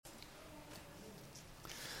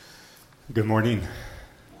Good morning.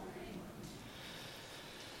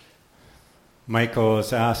 Michael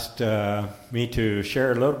has asked me to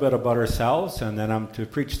share a little bit about ourselves, and then I'm to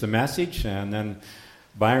preach the message. And then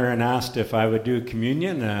Byron asked if I would do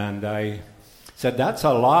communion, and I said that's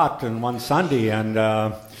a lot in one Sunday. And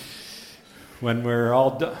when we're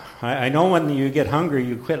all done, I know when you get hungry,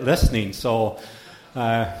 you quit listening. So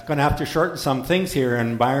I'm going to have to shorten some things here.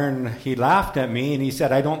 And Byron, he laughed at me, and he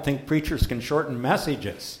said, I don't think preachers can shorten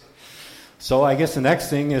messages. So I guess the next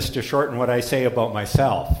thing is to shorten what I say about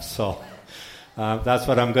myself. So that's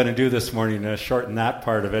what I'm going to do this morning, to shorten that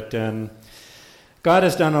part of it. And God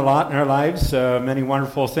has done a lot in our lives, many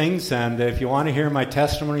wonderful things. And if you want to hear my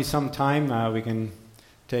testimony sometime, we can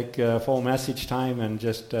take full message time and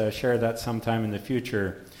just share that sometime in the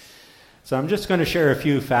future. So I'm just going to share a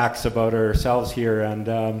few facts about ourselves here. And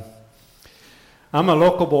I'm a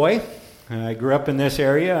local boy. I grew up in this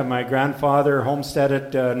area. My grandfather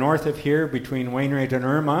homesteaded north of here between Wainwright and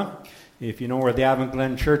Irma. If you know where the Avon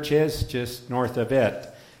Glen Church is, just north of it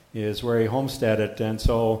is where he homesteaded. And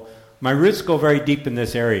so my roots go very deep in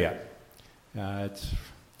this area. It's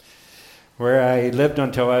where I lived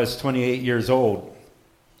until I was 28 years old.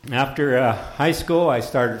 After high school, I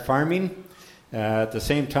started farming. At the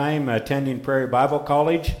same time, attending Prairie Bible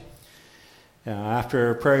College.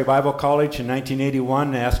 After Prairie Bible College in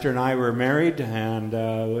 1981, Esther and I were married, and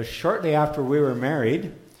it was shortly after we were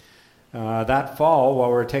married, that fall, while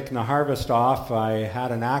we were taking the harvest off, I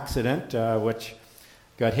had an accident which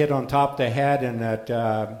got hit on top of the head, and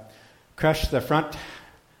that crushed the front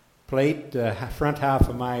plate, the front half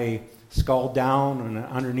of my skull down and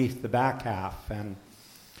underneath the back half. And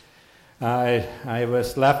I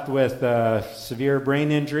was left with a severe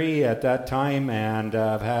brain injury at that time, and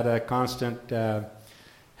I've had a constant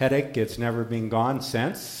headache. It's never been gone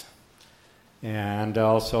since. And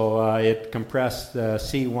also it compressed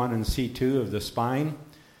C1 and C2 of the spine.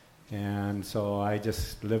 And so I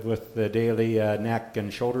just live with the daily neck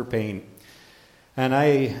and shoulder pain. And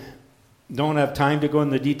I don't have time to go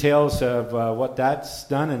into the details of what that's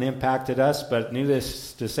done and impacted us, but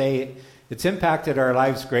needless to say, it's impacted our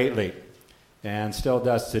lives greatly. And still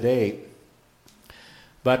does today.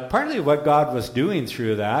 But partly what God was doing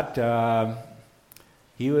through that,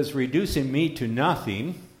 he was reducing me to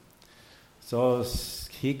nothing so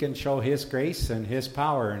he can show his grace and his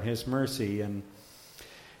power and his mercy. And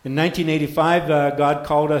in 1985, God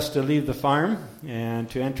called us to leave the farm and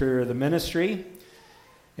to enter the ministry.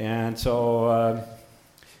 And so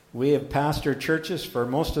we have pastored churches for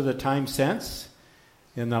most of the time since.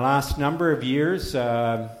 In the last number of years,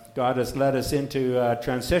 God has led us into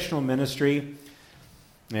transitional ministry.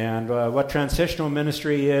 And what transitional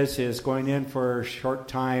ministry is going in for short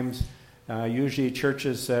times, usually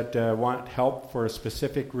churches that want help for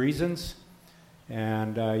specific reasons.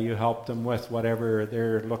 And you help them with whatever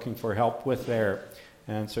they're looking for help with there.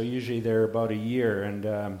 And so usually they're about a year.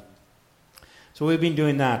 And so we've been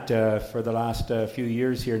doing that for the last few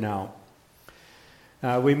years here now.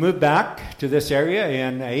 We moved back to this area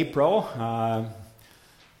in April.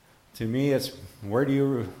 To me, it's where do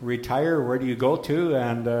you retire, where do you go to,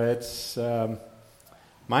 and it's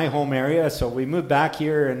my home area. So we moved back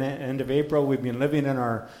here in the end of April. We've been living in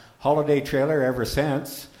our holiday trailer ever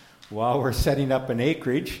since while we're setting up an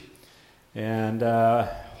acreage. And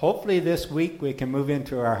hopefully this week we can move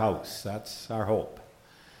into our house. That's our hope.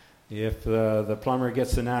 If the plumber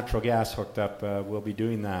gets the natural gas hooked up, we'll be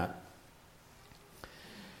doing that.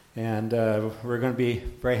 And we're going to be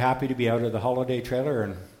very happy to be out of the holiday trailer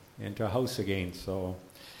and into a house again, so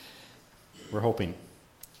we're hoping.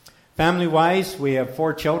 Family-wise, we have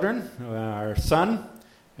 4 children, our son,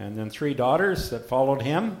 and then 3 daughters that followed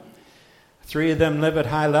him. 3 of them live at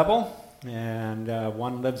High Level, and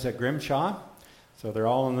 1 lives at Grimshaw, so they're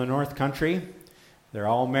all in the North Country. They're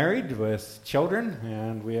all married with children,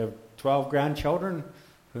 and we have 12 grandchildren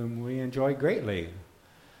whom we enjoy greatly.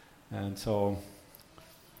 And so,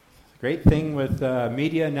 great thing with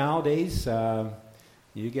media nowadays,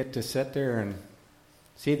 you get to sit there and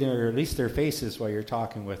see at least their faces while you're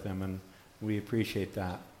talking with them, and we appreciate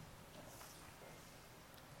that.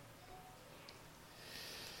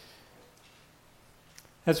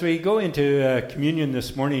 As we go into communion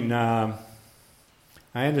this morning, I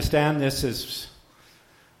understand this is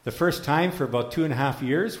the first time for about 2.5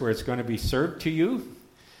 years where it's going to be served to you,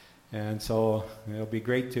 and so it'll be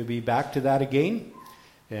great to be back to that again.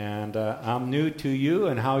 And I'm new to you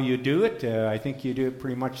and how you do it. I think you do it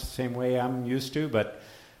pretty much the same way I'm used to. But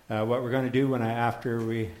what we're going to do after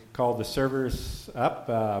we call the servers up,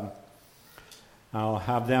 I'll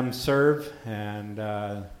have them serve,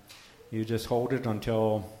 and you just hold it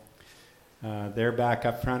until they're back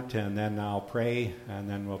up front, and then I'll pray, and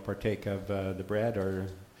then we'll partake of the bread or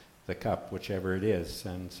the cup, whichever it is.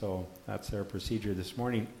 And so that's our procedure this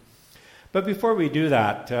morning. But before we do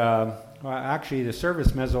that, actually the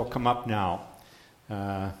service may as well come up now.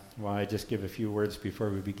 I just give a few words before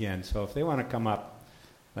we begin. So if they want to come up,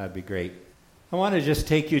 that'd be great. I want to just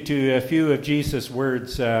take you to a few of Jesus'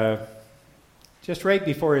 words just right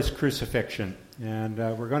before his crucifixion. And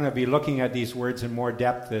we're going to be looking at these words in more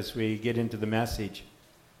depth as we get into the message.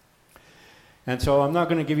 And so I'm not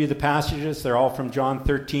going to give you the passages. They're all from John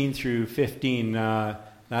 13 through 15.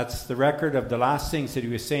 That's the record of the last things that he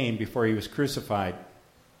was saying before he was crucified.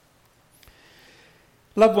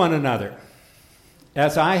 Love one another.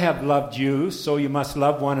 As I have loved you, so you must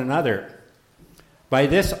love one another. By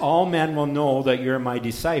this all men will know that you're my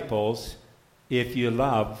disciples, if you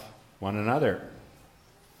love one another.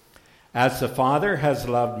 As the Father has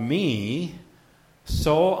loved me,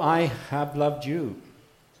 so I have loved you.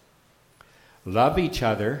 Love each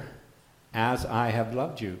other as I have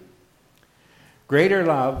loved you. Greater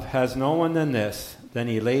love has no one than this, than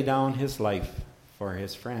he lay down his life for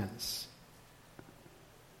his friends.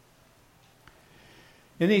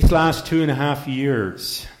 In these last 2.5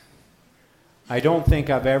 years, I don't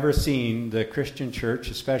think I've ever seen the Christian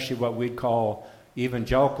church, especially what we'd call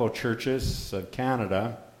evangelical churches of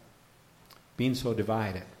Canada, being so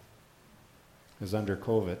divided as under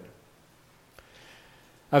COVID.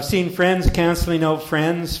 I've seen friends canceling out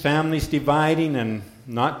friends, families dividing and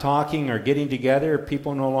not talking or getting together,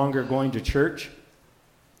 people no longer going to church.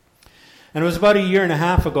 And it was about 1.5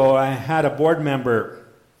 years ago, I had a board member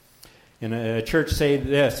in a church say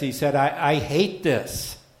this. He said, I hate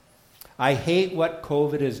this. I hate what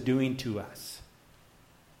COVID is doing to us.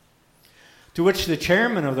 To which the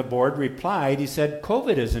chairman of the board replied, he said,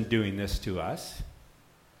 COVID isn't doing this to us.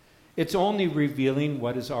 It's only revealing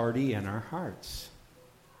what is already in our hearts.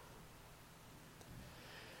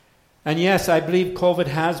 And yes, I believe COVID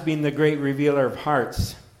has been the great revealer of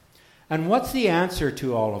hearts. And what's the answer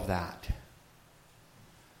to all of that?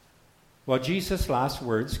 Well, Jesus' last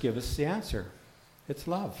words give us the answer. It's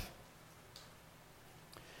love.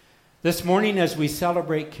 This morning, as we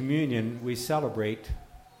celebrate communion, we celebrate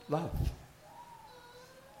love.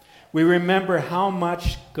 We remember how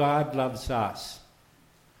much God loves us.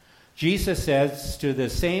 Jesus says, to the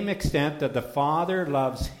same extent that the Father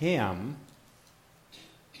loves him,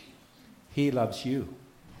 he loves you.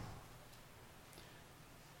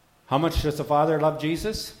 How much does the Father love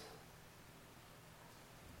Jesus?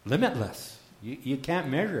 Limitless. You can't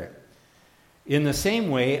measure it. In the same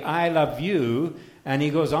way, I love you. And he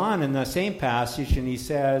goes on in the same passage and he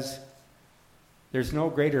says, there's no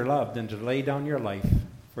greater love than to lay down your life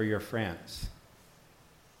for your friends.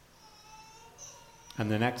 And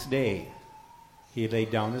the next day, he laid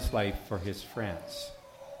down his life for his friends.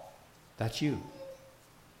 That's you.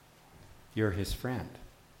 You're his friend.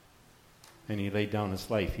 And he laid down his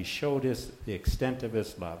life. He showed us the extent of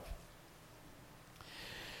his love.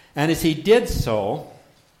 And as he did so,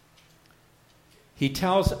 he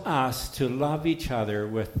tells us to love each other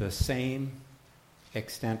with the same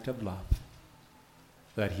extent of love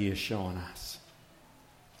that he has shown us.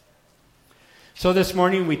 So this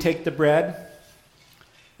morning we take the bread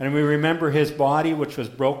and we remember his body, which was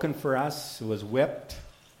broken for us. It was whipped,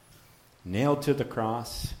 nailed to the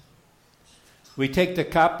cross. We take the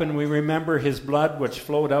cup and we remember his blood, which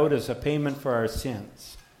flowed out as a payment for our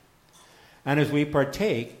sins. And as we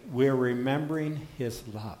partake, we're remembering his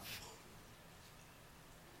love.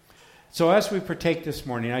 So as we partake this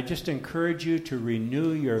morning, I just encourage you to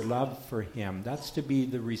renew your love for him. That's to be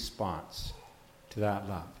the response to that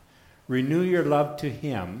love. Renew your love to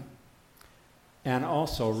him, and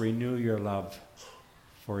also renew your love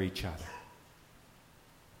for each other.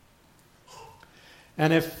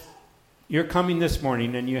 And if you're coming this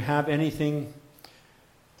morning and you have anything,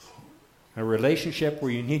 a relationship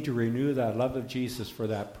where you need to renew that love of Jesus for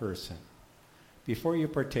that person, before you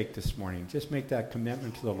partake this morning, just make that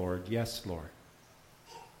commitment to the Lord. Yes, Lord.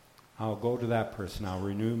 I'll go to that person. I'll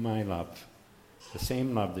renew my love, the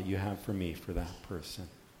same love that you have for me for that person.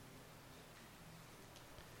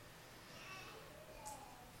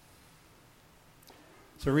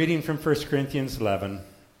 So reading from 1 Corinthians 11.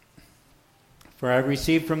 For I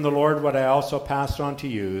received from the Lord what I also passed on to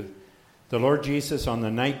you. The Lord Jesus, on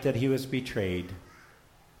the night that he was betrayed,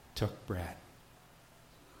 took bread.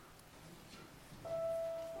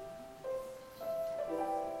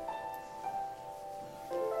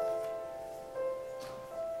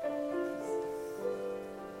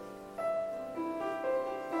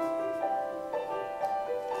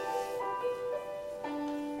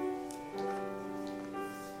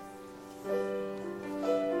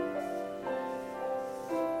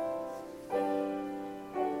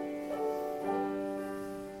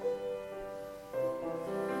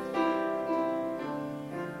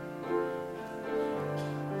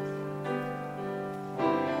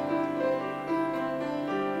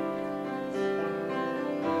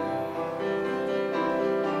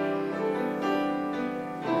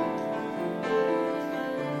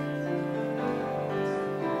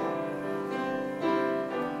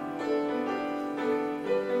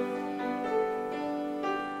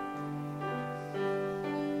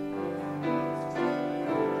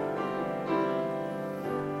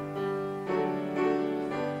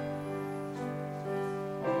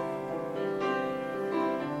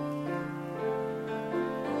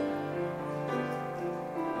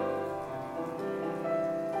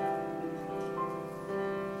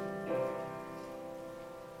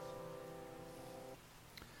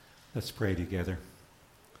 Let's pray together.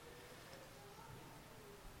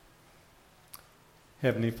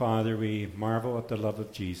 Heavenly Father, we marvel at the love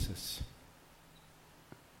of Jesus.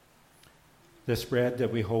 This bread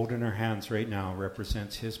that we hold in our hands right now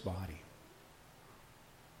represents his body.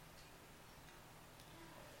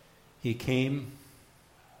 He came,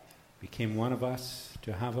 became one of us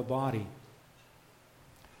to have a body,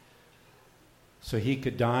 so he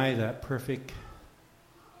could die that perfect,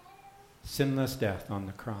 sinless death on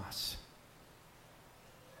the cross,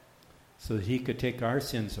 so that he could take our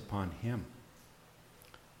sins upon him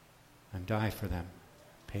and die for them,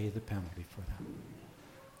 pay the penalty for them.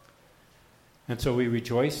 And so we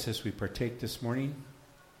rejoice as we partake this morning,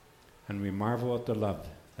 and we marvel at the love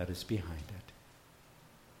that is behind it.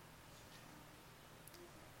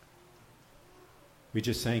 We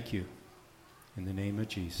just thank you in the name of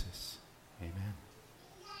Jesus. Amen.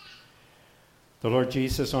 The Lord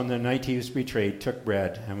Jesus, on the night he was betrayed, took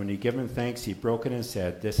bread, and when he given thanks, he broke it and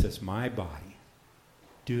said, "This is my body.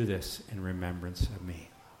 Do this in remembrance of me."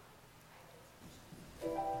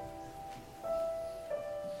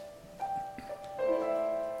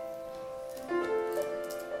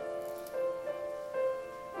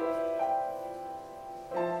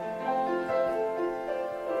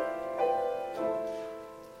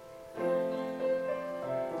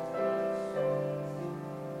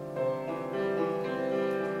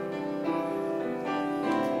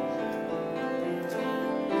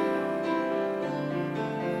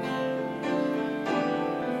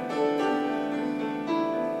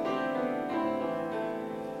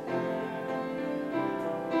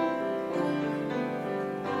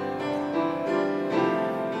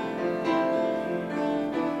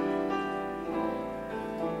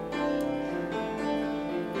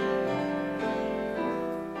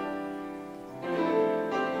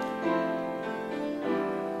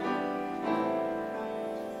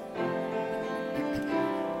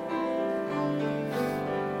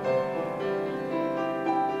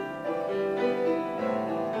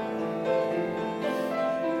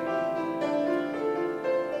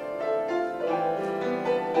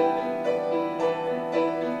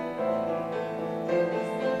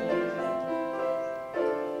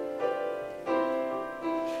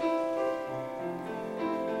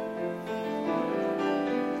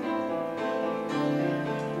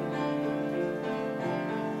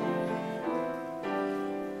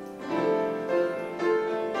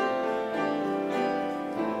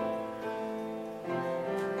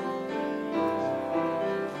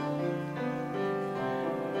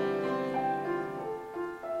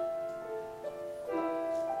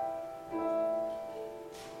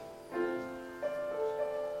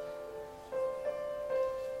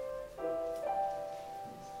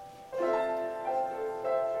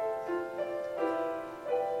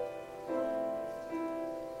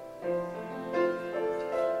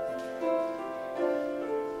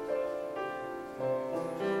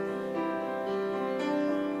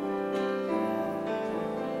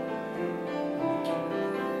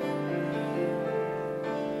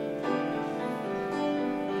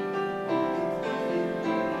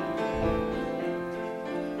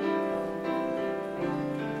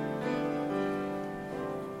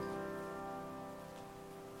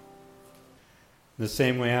 The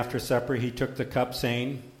same way after supper he took the cup,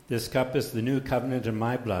 saying, "This cup is the new covenant in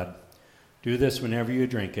my blood. Do this whenever you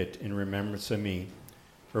drink it in remembrance of me.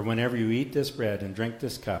 For whenever you eat this bread and drink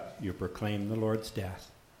this cup, you proclaim the Lord's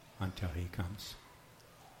death until he comes."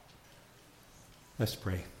 Let's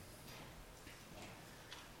pray.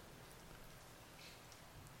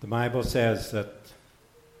 The Bible says that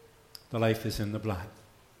the life is in the blood.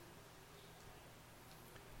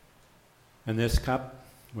 And this cup,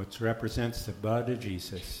 which represents the blood of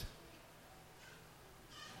Jesus,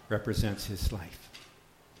 represents his life.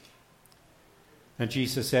 And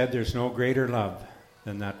Jesus said there's no greater love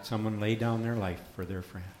than that someone lay down their life for their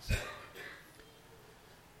friends.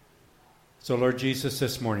 So Lord Jesus,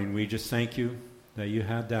 this morning we just thank you that you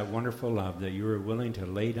had that wonderful love, that you were willing to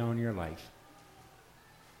lay down your life.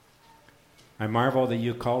 I marvel that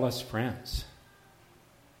you call us friends.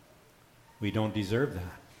 We don't deserve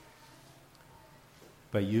that.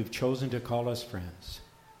 But you've chosen to call us friends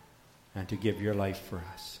and to give your life for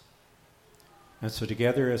us. And so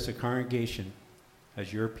together as a congregation,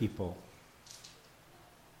 as your people,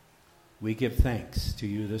 we give thanks to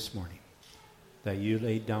you this morning that you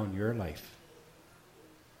laid down your life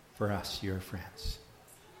for us, your friends.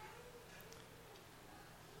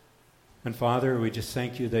 And Father, we just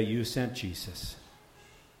thank you that you sent Jesus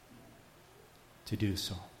to do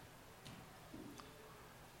so.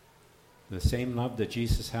 The same love that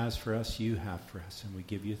Jesus has for us, you have for us, and we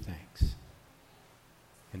give you thanks.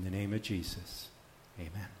 In the name of Jesus,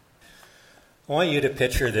 amen. I want you to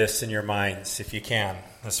picture this in your minds, if you can,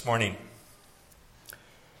 this morning.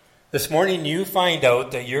 This morning you find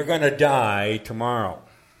out that you're going to die tomorrow.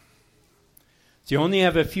 So you only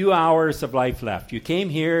have a few hours of life left. You came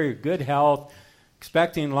here, you're good health,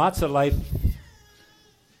 expecting lots of life,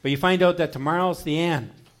 but you find out that tomorrow's the end.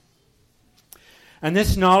 And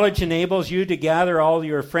this knowledge enables you to gather all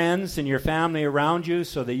your friends and your family around you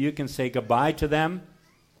so that you can say goodbye to them.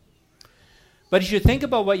 But as you think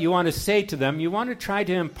about what you want to say to them, you want to try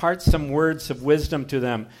to impart some words of wisdom to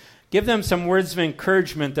them. Give them some words of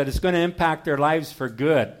encouragement that is going to impact their lives for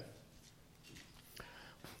good.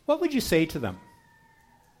 What would you say to them?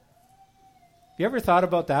 Have you ever thought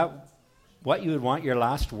about that? What you would want your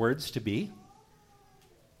last words to be?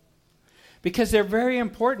 Because they're very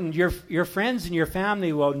important. Your friends and your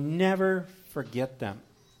family will never forget them.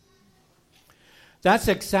 That's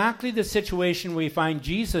exactly the situation we find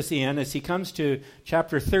Jesus in as he comes to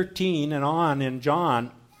chapter 13 and on in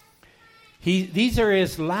John. These are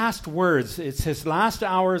his last words. It's his last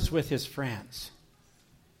hours with his friends.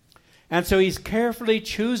 And so he's carefully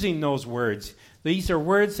choosing those words. These are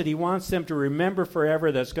words that he wants them to remember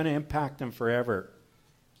forever, that's going to impact them forever.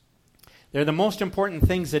 They're the most important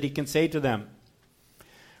things that he can say to them.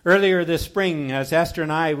 Earlier this spring, as Esther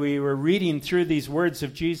and I, we were reading through these words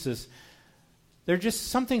of Jesus, there just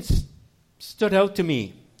something stood out to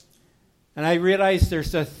me. And I realized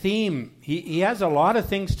there's a theme. He has a lot of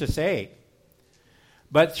things to say.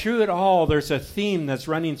 But through it all, there's a theme that's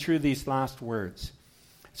running through these last words.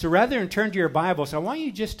 So rather than turn to your Bibles, I want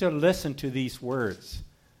you just to listen to these words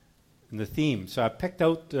and the theme. So I picked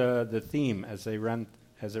out the theme as it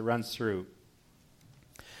runs through.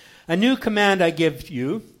 A new command I give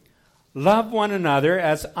you, love one another.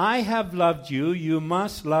 As I have loved you, you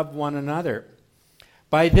must love one another.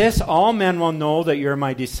 By this all men will know that you're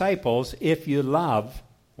my disciples, if you love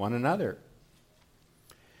one another.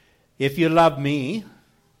 If you love me,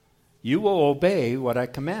 you will obey what I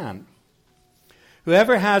command.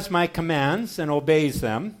 Whoever has my commands and obeys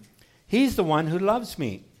them, he's the one who loves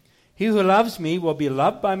me. He who loves me will be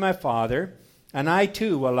loved by my Father, and I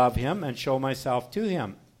too will love him and show myself to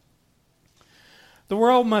him. The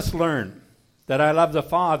world must learn that I love the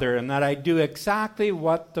Father and that I do exactly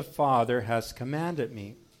what the Father has commanded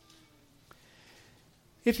me.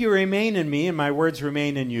 If you remain in me and my words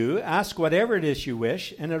remain in you, ask whatever it is you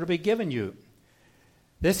wish, and it will be given you.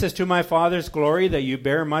 This is to my Father's glory that you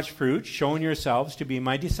bear much fruit, showing yourselves to be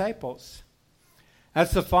my disciples.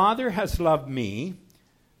 As the Father has loved me,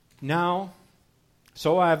 now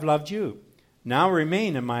so I have loved you. Now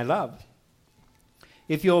remain in my love.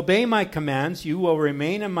 If you obey my commands, you will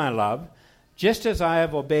remain in my love, just as I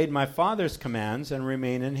have obeyed my Father's commands and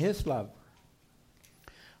remain in his love.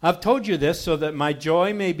 I've told you this so that my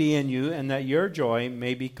joy may be in you and that your joy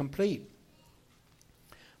may be complete.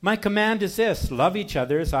 My command is this, love each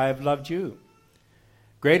other as I have loved you.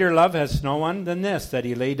 Greater love has no one than this, that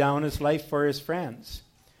he lay down his life for his friends.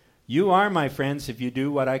 You are my friends if you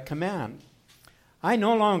do what I command. I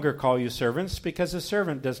no longer call you servants, because a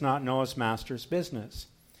servant does not know his master's business.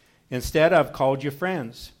 Instead, I've called you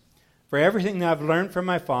friends. For everything that I've learned from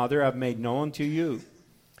my Father, I've made known to you.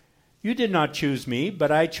 You did not choose me,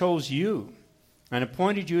 but I chose you, and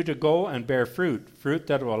appointed you to go and bear fruit, fruit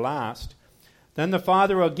that will last. Then the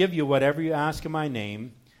Father will give you whatever you ask in my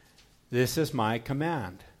name. This is my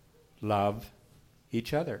command. Love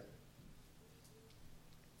each other.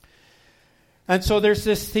 And so there's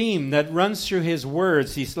this theme that runs through his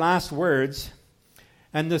words, these last words.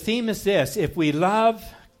 And the theme is this: if we love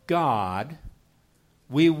God,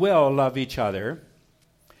 we will love each other.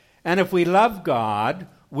 And if we love God,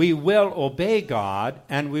 we will obey God,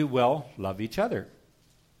 and we will love each other.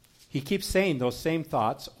 He keeps saying those same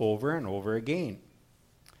thoughts over and over again.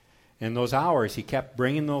 In those hours, he kept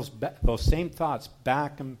bringing those same thoughts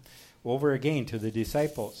back and over again to the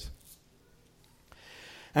disciples.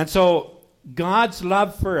 And so God's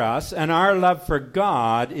love for us and our love for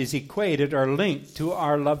God is equated or linked to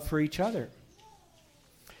our love for each other.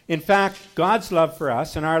 In fact, God's love for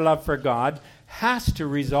us and our love for God has to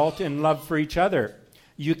result in love for each other.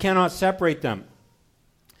 You cannot separate them.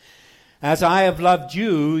 As I have loved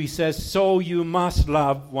you, he says, so you must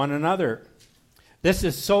love one another. This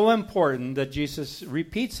is so important that Jesus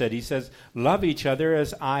repeats it. He says, love each other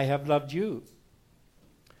as I have loved you.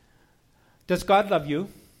 Does God love you?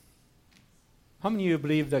 How many of you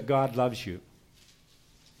believe that God loves you?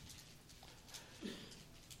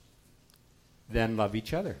 Then love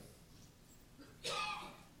each other.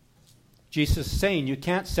 Jesus is saying you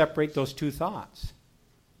can't separate those two thoughts.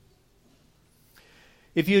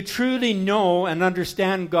 If you truly know and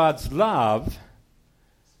understand God's love,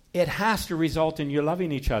 it has to result in you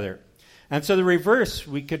loving each other. And so the reverse,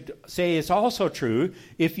 we could say, is also true.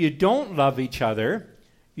 If you don't love each other,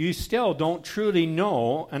 you still don't truly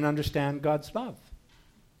know and understand God's love.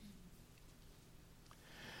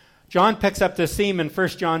 John picks up this theme in 1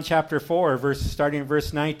 John chapter 4, starting in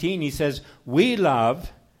verse 19. He says, we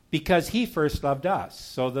love because he first loved us.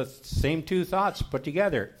 So the same two thoughts put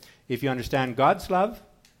together. If you understand God's love,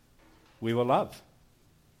 we will love.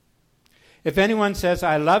 If anyone says,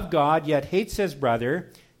 I love God, yet hates his brother,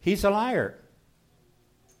 he's a liar.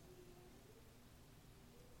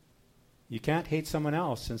 You can't hate someone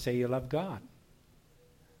else and say you love God.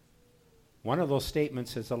 One of those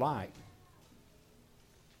statements is a lie.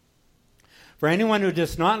 For anyone who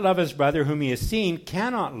does not love his brother whom he has seen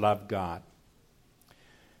cannot love God,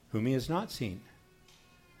 whom he has not seen.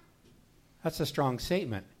 That's a strong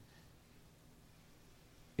statement.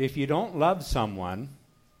 If you don't love someone,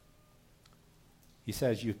 he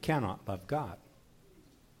says you cannot love God.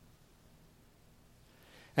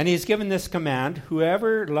 And he's given this command,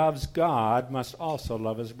 whoever loves God must also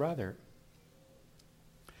love his brother.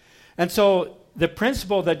 And so the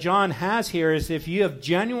principle that John has here is if you have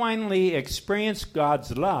genuinely experienced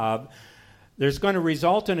God's love, there's going to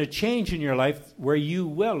result in a change in your life where you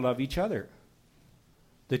will love each other.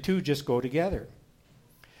 The two just go together.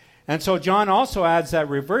 And so John also adds that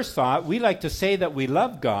reverse thought. We like to say that we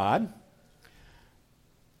love God.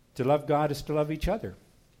 To love God is to love each other.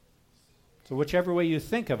 So whichever way you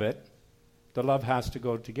think of it, the love has to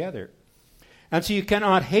go together. And so you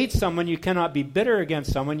cannot hate someone, you cannot be bitter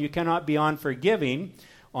against someone, you cannot be unforgiving,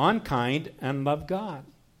 unkind, and love God.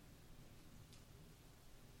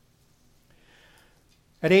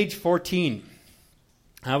 At age 14,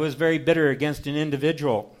 I was very bitter against an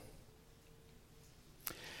individual.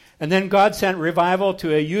 And then God sent revival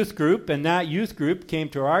to a youth group, and that youth group came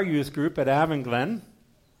to our youth group at Avanglen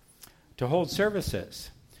to hold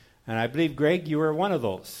services. And I believe, Greg, you were one of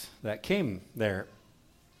those that came there.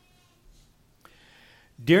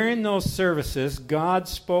 During those services, God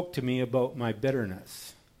spoke to me about my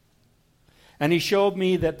bitterness. And he showed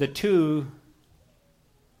me that the two,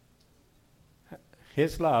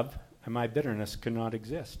 his love and my bitterness, could not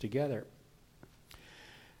exist together.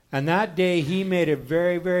 And that day, he made it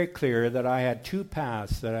very, very clear that I had two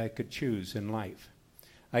paths that I could choose in life.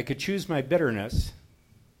 I could choose my bitterness,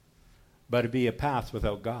 but it'd be a path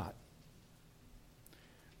without God.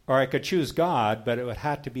 Or I could choose God, but it would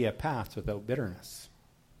have to be a path without bitterness.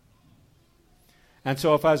 And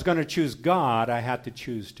so if I was going to choose God, I had to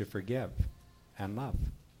choose to forgive and love.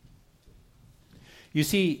 You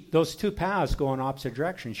see, those two paths go in opposite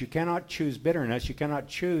directions. You cannot choose bitterness. You cannot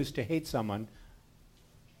choose to hate someone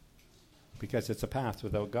because it's a path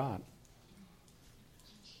without God.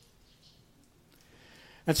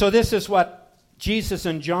 And so this is what Jesus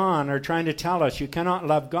and John are trying to tell us. You cannot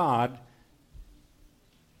love God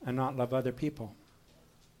and not love other people.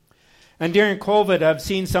 And during COVID, I've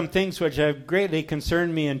seen some things which have greatly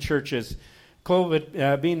concerned me in churches.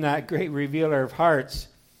 COVID being that great revealer of hearts.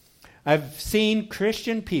 I've seen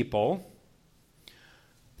Christian people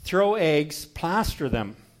throw eggs, plaster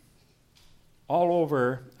them all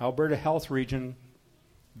over Alberta Health Region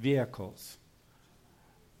vehicles.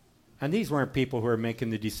 And these weren't people who were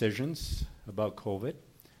making the decisions about COVID.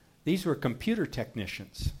 These were computer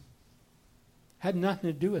technicians. Had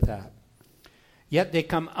nothing to do with that. Yet they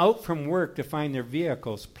come out from work to find their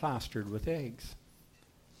vehicles plastered with eggs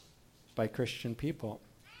by Christian people.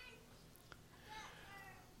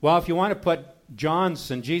 Well, if you want to put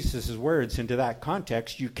John's and Jesus' words into that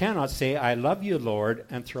context, you cannot say, I love you, Lord,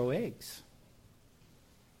 and throw eggs.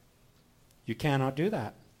 You cannot do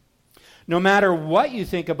that. No matter what you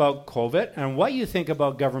think about COVID and what you think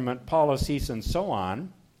about government policies and so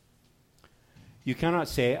on, you cannot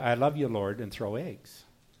say, I love you, Lord, and throw eggs.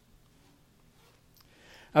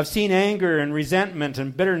 I've seen anger and resentment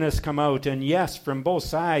and bitterness come out, and yes, from both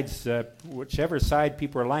sides, whichever side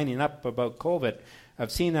people are lining up about COVID,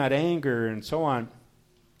 I've seen that anger and so on.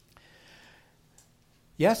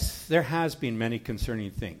 Yes, there has been many concerning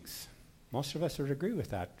things. Most of us would agree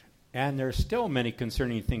with that. And there are still many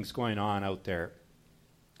concerning things going on out there.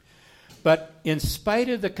 But in spite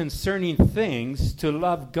of the concerning things, to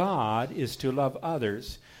love God is to love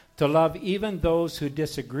others, to love even those who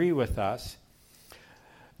disagree with us.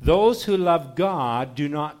 Those who love God do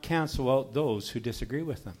not cancel out those who disagree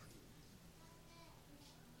with them.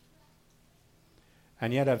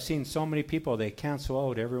 And yet I've seen so many people, they cancel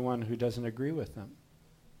out everyone who doesn't agree with them.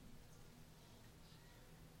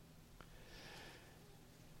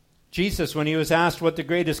 Jesus, when he was asked what the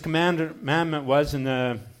greatest commandment was,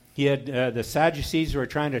 and he had the Sadducees were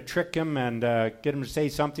trying to trick him and get him to say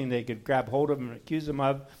something they could grab hold of him and accuse him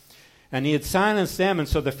of, and he had silenced them, and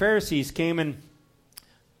so the Pharisees came and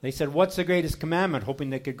they said, what's the greatest commandment, hoping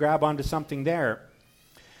they could grab onto something there.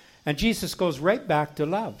 And Jesus goes right back to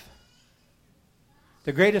love.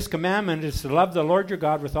 The greatest commandment is to love the Lord your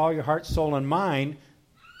God with all your heart, soul, and mind,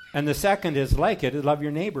 and the second is like it, to love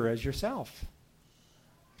your neighbor as yourself.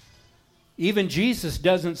 Even Jesus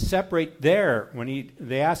doesn't separate there. When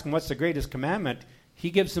they ask him what's the greatest commandment, he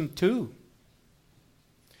gives them two.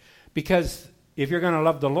 Because if you're going to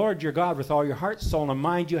love the Lord your God with all your heart, soul, and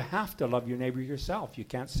mind, you have to love your neighbor yourself. You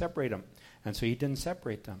can't separate them. And so he didn't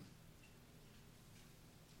separate them.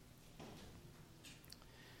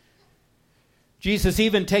 Jesus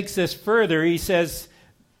even takes this further. He says,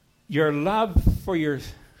 your love for your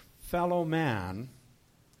fellow man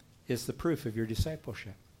is the proof of your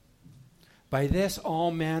discipleship. By this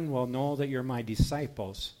all men will know that you're my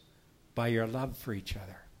disciples, by your love for each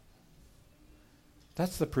other.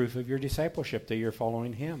 That's the proof of your discipleship, that you're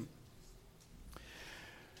following him.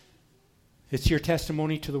 It's your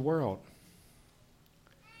testimony to the world.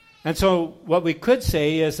 And so what we could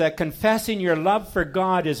say is that confessing your love for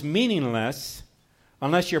God is meaningless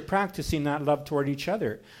unless you're practicing that love toward each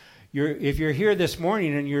other. If you're here this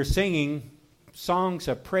morning and you're singing songs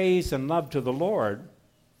of praise and love to the Lord,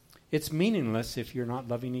 it's meaningless if you're not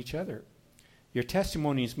loving each other. Your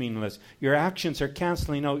testimony is meaningless. Your actions are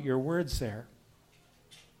canceling out your words there.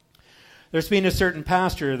 There's been a certain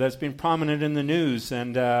pastor that's been prominent in the news,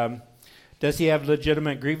 and does he have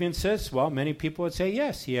legitimate grievances? Well, many people would say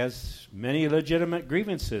yes, he has many legitimate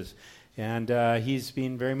grievances, and he's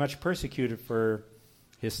been very much persecuted for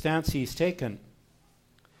his stance he's taken.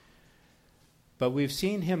 But we've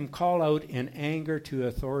seen him call out in anger to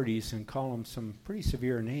authorities and call them some pretty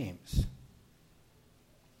severe names.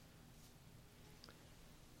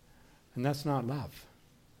 And that's not love.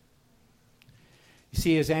 You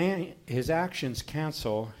see, his actions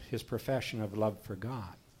cancel his profession of love for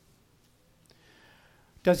God.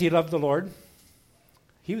 Does he love the Lord?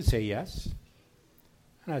 He would say yes.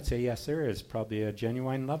 And I'd say yes, there is probably a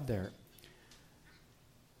genuine love there.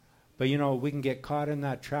 But we can get caught in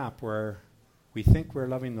that trap where we think we're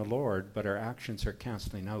loving the Lord, but our actions are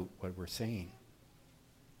canceling out what we're saying.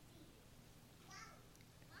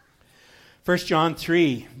 1 John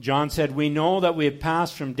 3, John said, we know that we have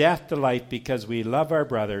passed from death to life because we love our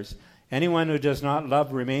brothers. Anyone who does not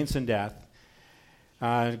love remains in death.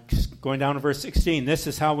 Going down to verse 16, this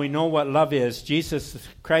is how we know what love is. Jesus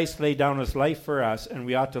Christ laid down his life for us, and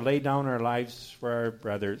we ought to lay down our lives for our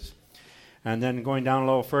brothers. And then going down a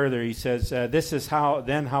little further, he says, this is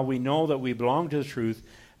how we know that we belong to the truth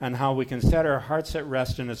and how we can set our hearts at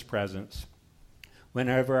rest in his presence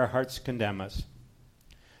whenever our hearts condemn us.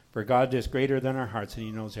 For God is greater than our hearts, and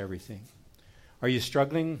he knows everything. Are you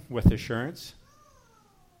struggling with assurance?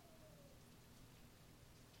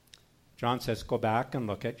 John says, go back and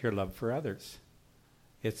look at your love for others.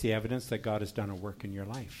 It's the evidence that God has done a work in your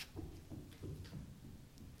life.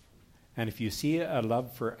 And if you see a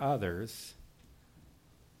love for others,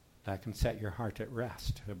 that can set your heart at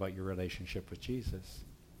rest about your relationship with Jesus.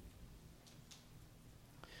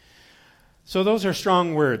 So those are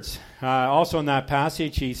strong words. Also in that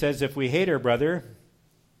passage, he says, if we hate our brother,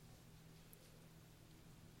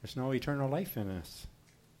 there's no eternal life in us.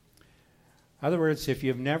 In other words, if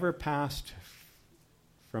you've never passed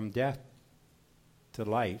from death to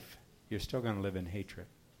life, you're still going to live in hatred.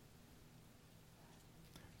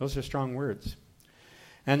 Those are strong words.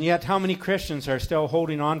 And yet, how many Christians are still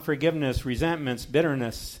holding on forgiveness, resentments,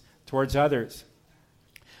 bitterness towards others?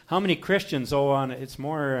 How many Christians, it's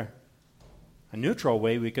more a neutral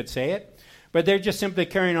way we could say it, but they're just simply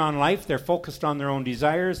carrying on life. They're focused on their own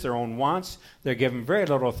desires, their own wants. They're giving very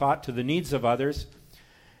little thought to the needs of others.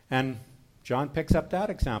 And John picks up that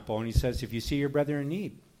example, and he says, if you see your brother in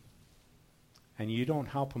need and you don't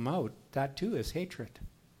help him out, that too is hatred.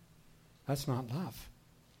 That's not love.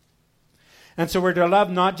 And so we're to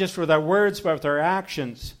love not just with our words, but with our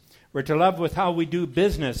actions. We're to love with how we do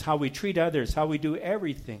business, how we treat others, how we do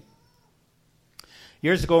everything.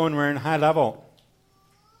 Years ago when we were in High Level,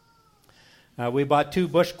 we bought 2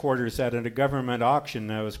 bush quarters at a government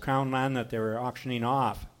auction. It was Crown land that they were auctioning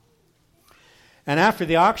off. And after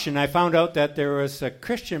the auction, I found out that there was a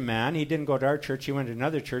Christian man. He didn't go to our church. He went to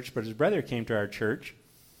another church, but his brother came to our church.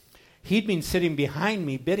 He'd been sitting behind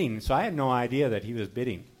me bidding, so I had no idea that he was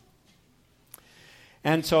bidding.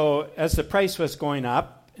 And so as the price was going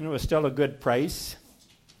up, and it was still a good price,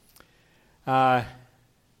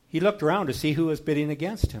 he looked around to see who was bidding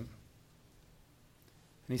against him.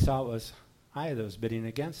 And he saw it was I that was bidding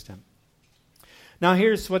against him. Now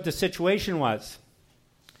here's what the situation was.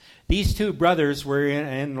 These two brothers were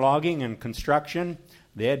in logging and construction.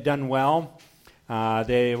 They had done well.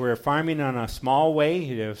 They were farming on a small way.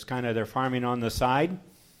 It was kind of their farming on the side.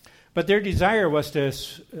 But their desire was to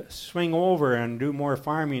swing over and do more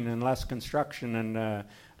farming and less construction and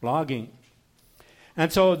logging.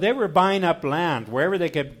 And so they were buying up land. Wherever they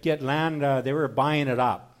could get land, they were buying it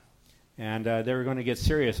up. And they were going to get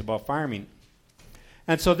serious about farming.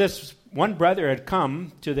 And so this one brother had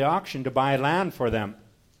come to the auction to buy land for them.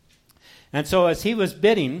 And so as he was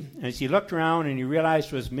bidding, as he looked around and he realized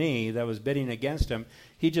it was me that was bidding against him,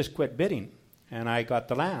 he just quit bidding, and I got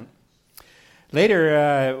the land.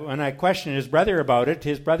 Later, when I questioned his brother about it,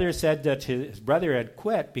 his brother said that his brother had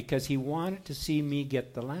quit because he wanted to see me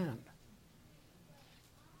get the land.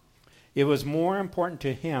 It was more important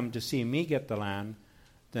to him to see me get the land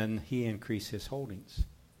than he increase his holdings.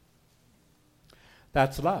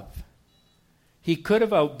 That's love. He could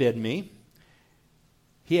have outbid me.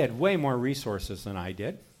 He had way more resources than I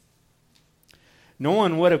did. No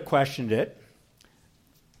one would have questioned it.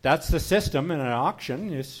 That's the system in an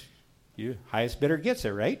auction. Is highest bidder gets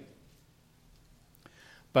it, right?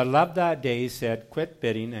 But love that day said, quit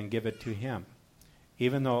bidding and give it to him,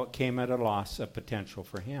 even though it came at a loss of potential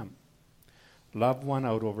for him. Love won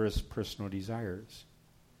out over his personal desires.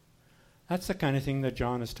 That's the kind of thing that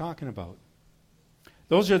John is talking about.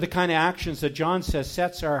 Those are the kind of actions that John says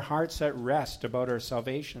sets our hearts at rest about our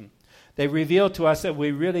salvation. They reveal to us that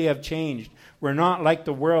we really have changed. We're not like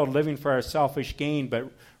the world living for our selfish gain,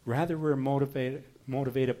 but rather we're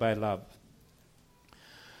motivated by love.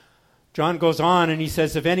 John goes on and he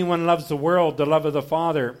says, if anyone loves the world, the love of the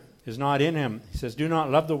Father is not in him. He says, do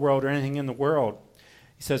not love the world or anything in the world.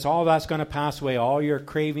 He says, all that's going to pass away. All your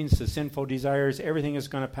cravings, the sinful desires, everything is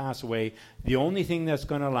going to pass away. The only thing that's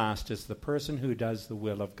going to last is the person who does the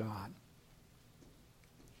will of God.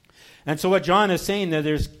 And so what John is saying, that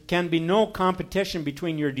there can be no competition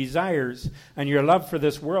between your desires and your love for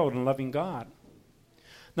this world and loving God.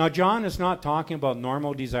 Now, John is not talking about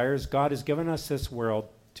normal desires. God has given us this world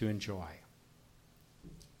to enjoy.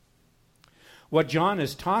 What John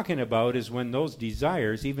is talking about is when those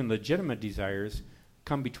desires, even legitimate desires,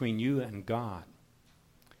 come between you and God,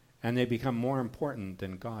 and they become more important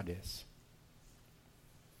than God is.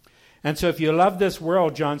 And so if you love this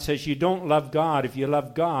world, John says, you don't love God. If you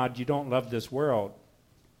love God, you don't love this world.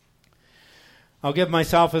 I'll give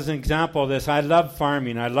myself as an example of this. I love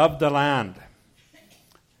farming. I love the land.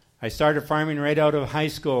 I started farming right out of high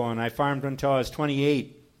school, and I farmed until I was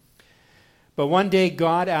 28. But one day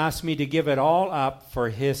God asked me to give it all up for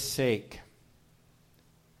his sake.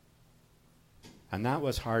 And that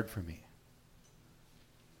was hard for me.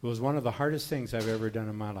 It was one of the hardest things I've ever done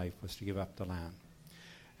in my life, was to give up the land.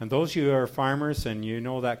 And those of you who are farmers and you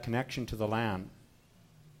know that connection to the land.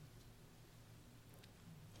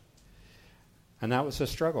 And that was a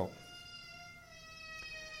struggle.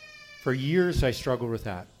 For years I struggled with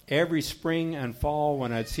that. Every spring and fall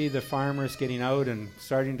when I'd see the farmers getting out and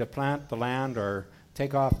starting to plant the land or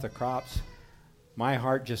take off the crops, my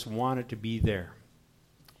heart just wanted to be there.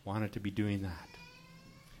 Wanted to be doing that.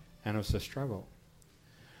 And it was a struggle.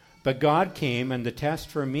 But God came, and the test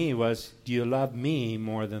for me was, do you love me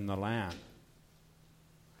more than the land?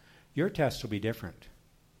 Your test will be different.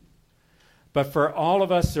 But for all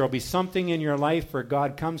of us, there will be something in your life where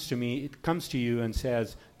God comes to you and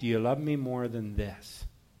says, do you love me more than this?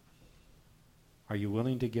 Are you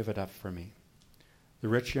willing to give it up for me? The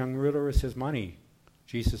rich young ruler with his money,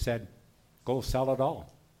 Jesus said, go sell it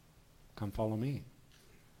all. Come follow me.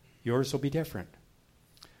 Yours will be different.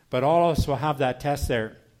 But all of us will have that test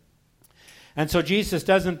there. And so Jesus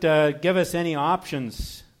doesn't give us any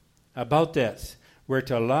options about this. We're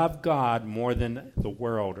to love God more than the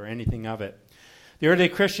world or anything of it. The early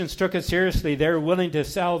Christians took it seriously. They were willing to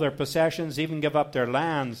sell their possessions, even give up their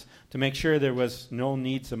lands, to make sure there was no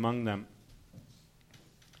needs among them.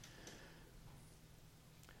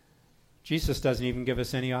 Jesus doesn't even give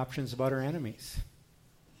us any options about our enemies.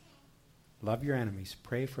 Love your enemies.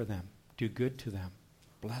 Pray for them. Do good to them.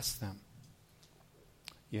 Bless them.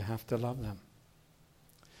 You have to love them.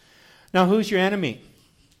 Now, who's your enemy?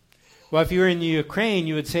 Well, if you were in the Ukraine,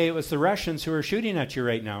 you would say it was the Russians who are shooting at you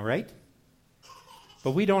right now, right?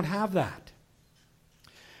 But we don't have that.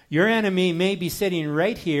 Your enemy may be sitting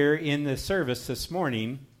right here in the service this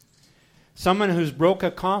morning, someone who's broke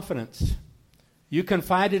a confidence. You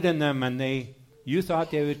confided in them and you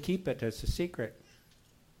thought they would keep it as a secret.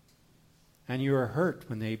 And you were hurt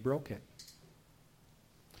when they broke it.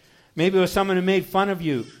 Maybe it was someone who made fun of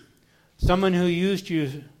you, someone who used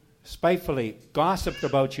you spitefully, gossiped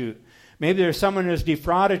about you. Maybe there's someone who's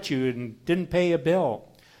defrauded you and didn't pay a bill.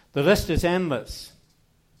 The list is endless.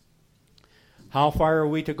 How far are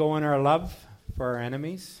we to go in our love for our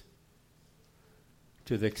enemies?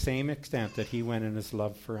 To the same extent that he went in his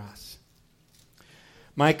love for us.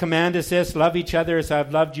 My command is this, love each other as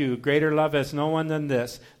I've loved you. Greater love has no one than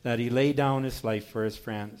this, that he lay down his life for his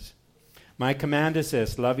friends. My command is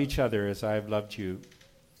this, love each other as I have loved you.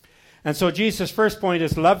 And so Jesus' first point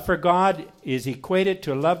is love for God is equated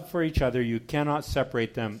to love for each other. You cannot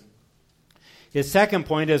separate them. His second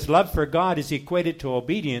point is love for God is equated to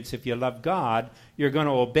obedience. If you love God, you're going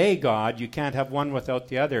to obey God. You can't have one without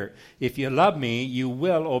the other. If you love me, you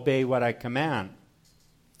will obey what I command.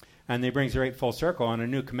 And it brings it right full circle. On a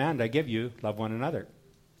new command I give you, love one another.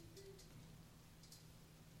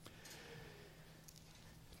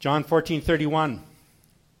 John 14:31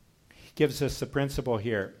 gives us the principle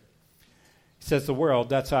here. He says, the world,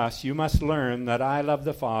 that's us, you must learn that I love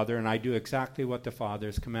the Father and I do exactly what the Father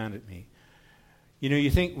has commanded me. You know,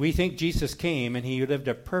 we think Jesus came and he lived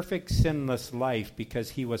a perfect, sinless life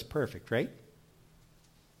because he was perfect, right?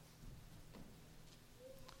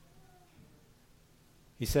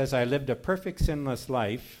 He says, I lived a perfect, sinless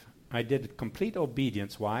life. I did complete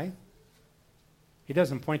obedience. Why? He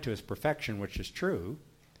doesn't point to his perfection, which is true.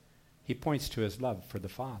 He points to his love for the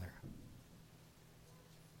Father.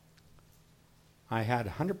 I had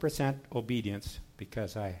 100% obedience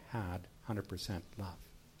because I had 100% love.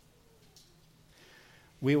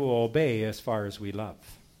 We will obey as far as we love.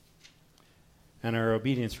 And our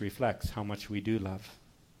obedience reflects how much we do love.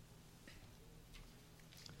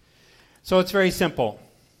 So it's very simple.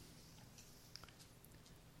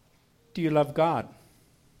 Do you love God?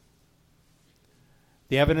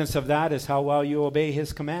 The evidence of that is how well you obey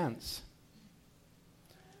his commands.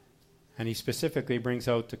 And he specifically brings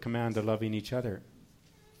out the command of loving each other.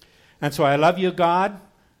 And so I love you, God,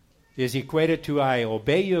 is equated to I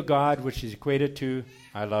obey you, God, which is equated to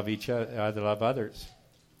I love each other, I love others.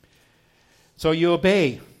 So you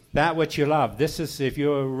obey that which you love. This is, if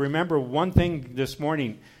you remember one thing this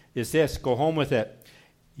morning, is this, go home with it.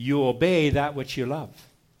 You obey that which you love.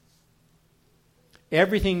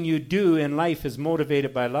 Everything you do in life is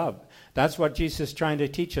motivated by love. That's what Jesus is trying to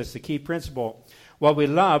teach us, the key principle. What we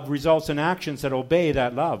love results in actions that obey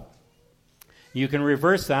that love. You can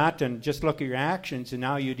reverse that and just look at your actions, and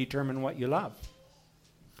now you determine what you love.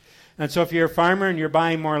 And so if you're a farmer and you're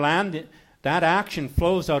buying more land, that action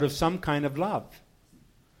flows out of some kind of love.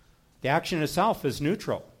 The action itself is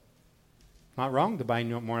neutral. Not wrong to buy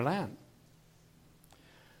more land.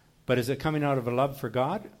 But is it coming out of a love for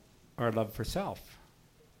God or a love for self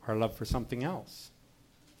or a love for something else?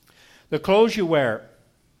 The clothes you wear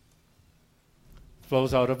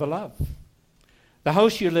flows out of a love. The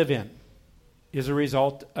house you live in is a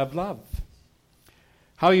result of love.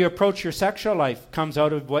 How you approach your sexual life comes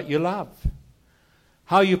out of what you love.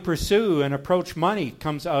 How you pursue and approach money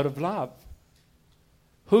comes out of love.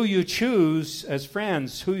 Who you choose as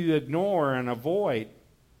friends, who you ignore and avoid,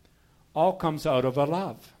 all comes out of a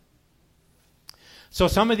love. So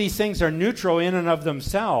some of these things are neutral in and of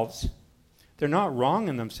themselves. They're not wrong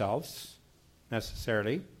in themselves,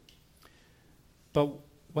 necessarily. But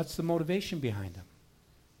what's the motivation behind them?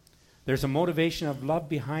 There's a motivation of love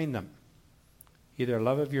behind them. Either a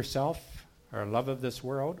love of yourself, or a love of this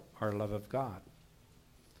world, or a love of God.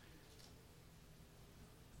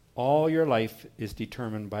 All your life is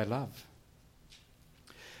determined by love.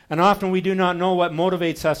 And often we do not know what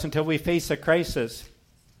motivates us until we face a crisis.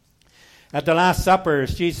 At the Last Supper,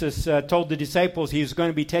 Jesus told the disciples he was going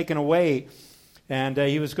to be taken away and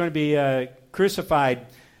he was going to be crucified,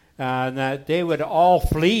 and that they would all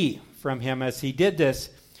flee from him as he did this.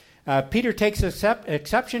 Peter takes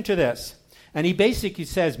exception to this, and he basically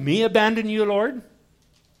says, me abandon you, Lord?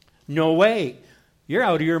 No way. You're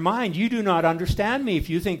out of your mind. You do not understand me if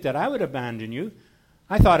you think that I would abandon you.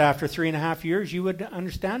 I thought after 3.5 years you would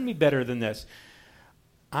understand me better than this.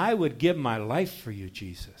 I would give my life for you,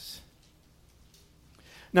 Jesus.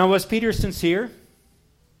 Now, was Peter sincere?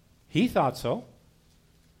 He thought so.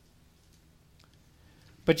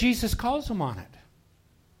 But Jesus calls him on it.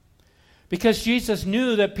 Because Jesus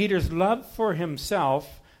knew that Peter's love for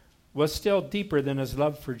himself was still deeper than his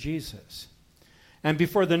love for Jesus. And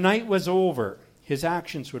before the night was over, his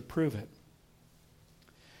actions would prove it.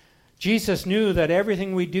 Jesus knew that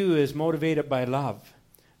everything we do is motivated by love.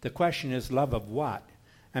 The question is, love of what?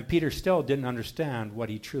 And Peter still didn't understand what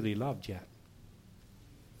he truly loved yet.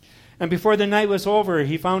 And before the night was over,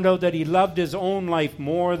 he found out that he loved his own life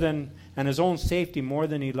more than, and his own safety more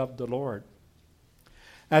than he loved the Lord.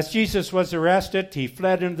 As Jesus was arrested, he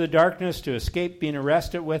fled into the darkness to escape being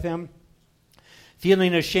arrested with him.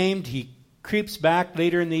 Feeling ashamed, he creeps back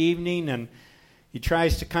later in the evening and he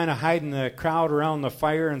tries to kind of hide in the crowd around the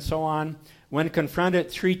fire and so on. When confronted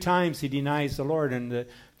 3 times, he denies the Lord. And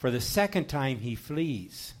for the second time, he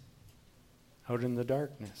flees out in the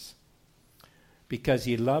darkness because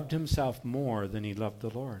he loved himself more than he loved the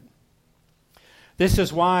Lord. This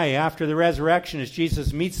is why, after the resurrection, as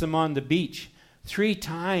Jesus meets them on the beach, 3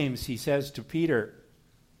 times he says to Peter,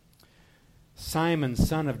 Simon,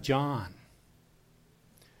 son of John,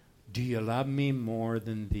 do you love me more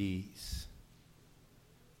than these?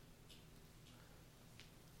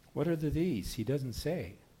 What are the these? He doesn't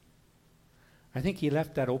say. I think he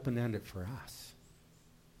left that open-ended for us.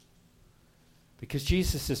 Because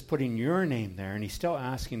Jesus is putting your name there, and he's still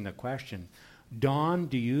asking the question, Don,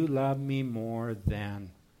 do you love me more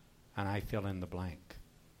than, and I fill in the blank.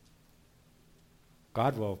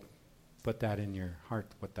 God will put that in your heart,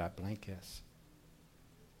 what that blank is.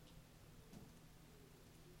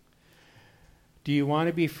 Do you want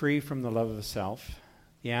to be free from the love of self?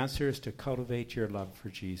 The answer is to cultivate your love for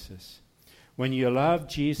Jesus. When you love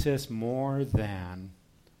Jesus more than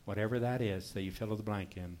whatever that is that you fill the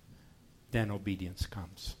blank in, then obedience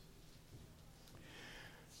comes.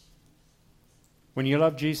 When you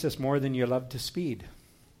love Jesus more than you love to speed,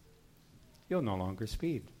 you'll no longer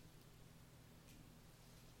speed.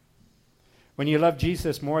 When you love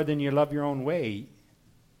Jesus more than you love your own way,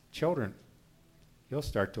 children, you'll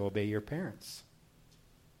start to obey your parents.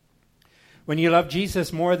 When you love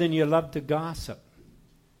Jesus more than you love to gossip,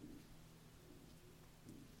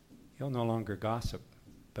 you'll no longer gossip,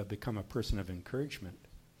 but become a person of encouragement.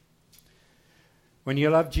 When you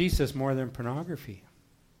love Jesus more than pornography,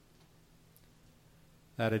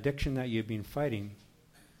 that addiction that you've been fighting,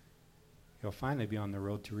 you'll finally be on the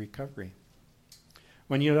road to recovery.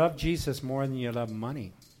 When you love Jesus more than you love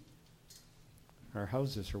money or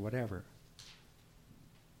houses or whatever,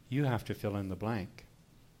 you have to fill in the blank.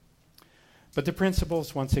 But the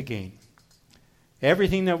principles, once again,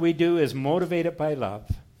 everything that we do is motivated by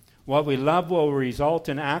love. What we love will result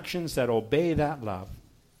in actions that obey that love.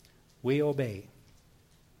 We obey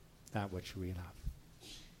that which we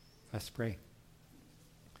love. Let's pray.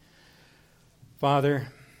 Father,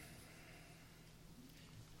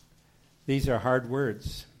 these are hard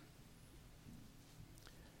words.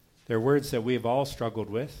 They're words that we've all struggled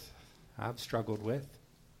with. I've struggled with.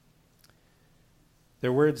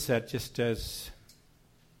 They're words that just as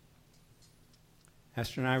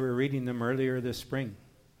Esther and I were reading them earlier this spring,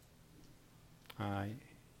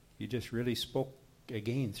 you just really spoke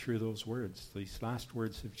again through those words, these last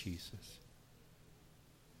words of Jesus.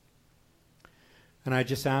 And I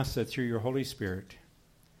just ask that through your Holy Spirit,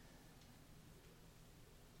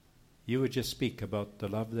 you would just speak about the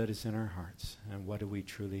love that is in our hearts and what do we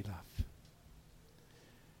truly love.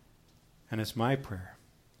 And it's my prayer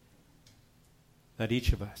that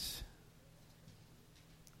each of us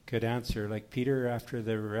could answer, like Peter after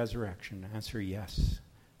the resurrection, answer, yes,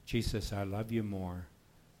 Jesus, I love you more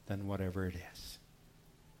than whatever it is.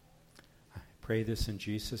 I pray this in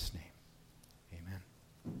Jesus' name.